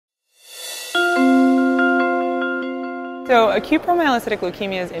So acute promyelocytic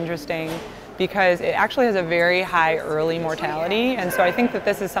leukemia is interesting because it actually has a very high early mortality, and so I think that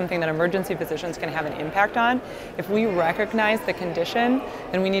this is something that emergency physicians can have an impact on. If we recognize the condition,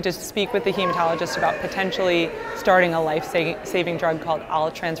 then we need to speak with the hematologist about potentially starting a life-saving drug called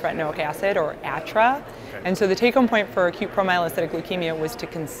all-transretinoic acid, or ATRA. And so the take-home point for acute promyelocytic leukemia was to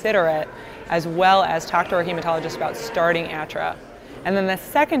consider it, as well as talk to our hematologist about starting ATRA. And then the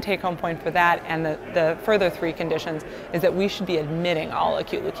second take-home point for that and the further three conditions is that we should be admitting all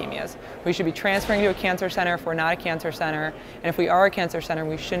acute leukemias. We should be transferring to a cancer center if we're not a cancer center, and if we are a cancer center,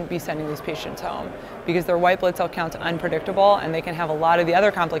 we shouldn't be sending these patients home because their white blood cell count's unpredictable and they can have a lot of the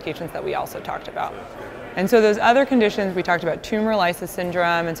other complications that we also talked about. And so those other conditions, we talked about tumor-lysis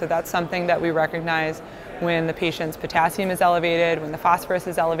syndrome, and so that's something that we recognize when the patient's potassium is elevated, when the phosphorus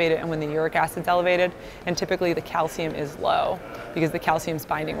is elevated, and when the uric acid is elevated, and typically the calcium is low because the calcium is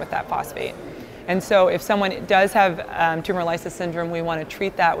binding with that phosphate. And so if someone does have tumor-lysis syndrome, we want to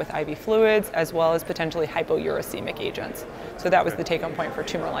treat that with IV fluids as well as potentially hypouricemic agents. So that was the take-home point for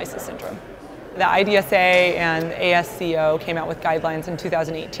tumor-lysis syndrome. The IDSA and ASCO came out with guidelines in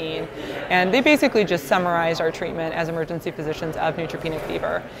 2018, and they basically just summarized our treatment as emergency physicians of neutropenic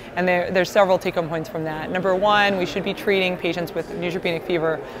fever. And there's several take-home points from that. Number one, we should be treating patients with neutropenic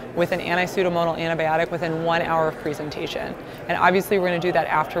fever with an anti-pseudomonal antibiotic within 1 hour of presentation. And obviously we're going to do that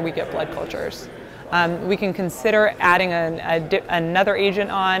after we get blood cultures. We can consider adding another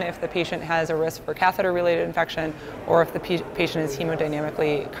agent on if the patient has a risk for catheter-related infection or if the patient is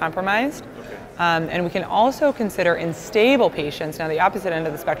hemodynamically compromised. And we can also consider in stable patients, now the opposite end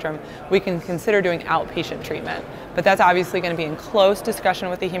of the spectrum, we can consider doing outpatient treatment. But that's obviously going to be in close discussion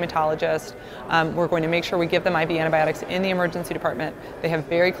with the hematologist. We're going to make sure we give them IV antibiotics in the emergency department. They have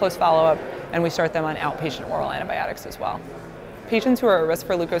very close follow-up, and we start them on outpatient oral antibiotics as well. Patients who are at risk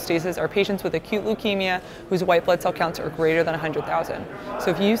for leukostasis are patients with acute leukemia whose white blood cell counts are greater than 100,000. So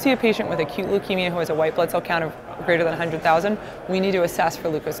if you see a patient with acute leukemia who has a white blood cell count of greater than 100,000, we need to assess for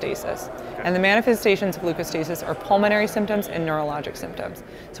leukostasis. And the manifestations of leukostasis are pulmonary symptoms and neurologic symptoms.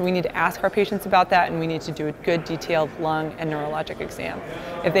 So we need to ask our patients about that, and we need to do a good detailed lung and neurologic exam.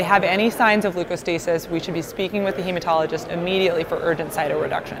 If they have any signs of leukostasis, we should be speaking with the hematologist immediately for urgent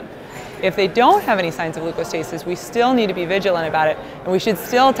cytoreduction. If they don't have any signs of leukostasis, we still need to be vigilant about it, and we should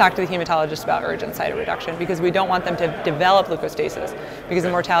still talk to the hematologist about urgent cytoreduction because we don't want them to develop leukostasis because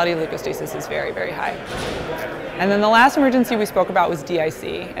the mortality of leukostasis is very, very high. And then the last emergency we spoke about was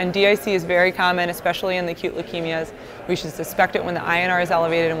DIC, and DIC is very common, especially in the acute leukemias. We should suspect it when the INR is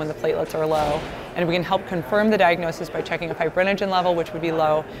elevated and when the platelets are low, and we can help confirm the diagnosis by checking a fibrinogen level, which would be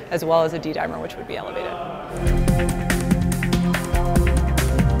low, as well as a D-dimer, which would be elevated.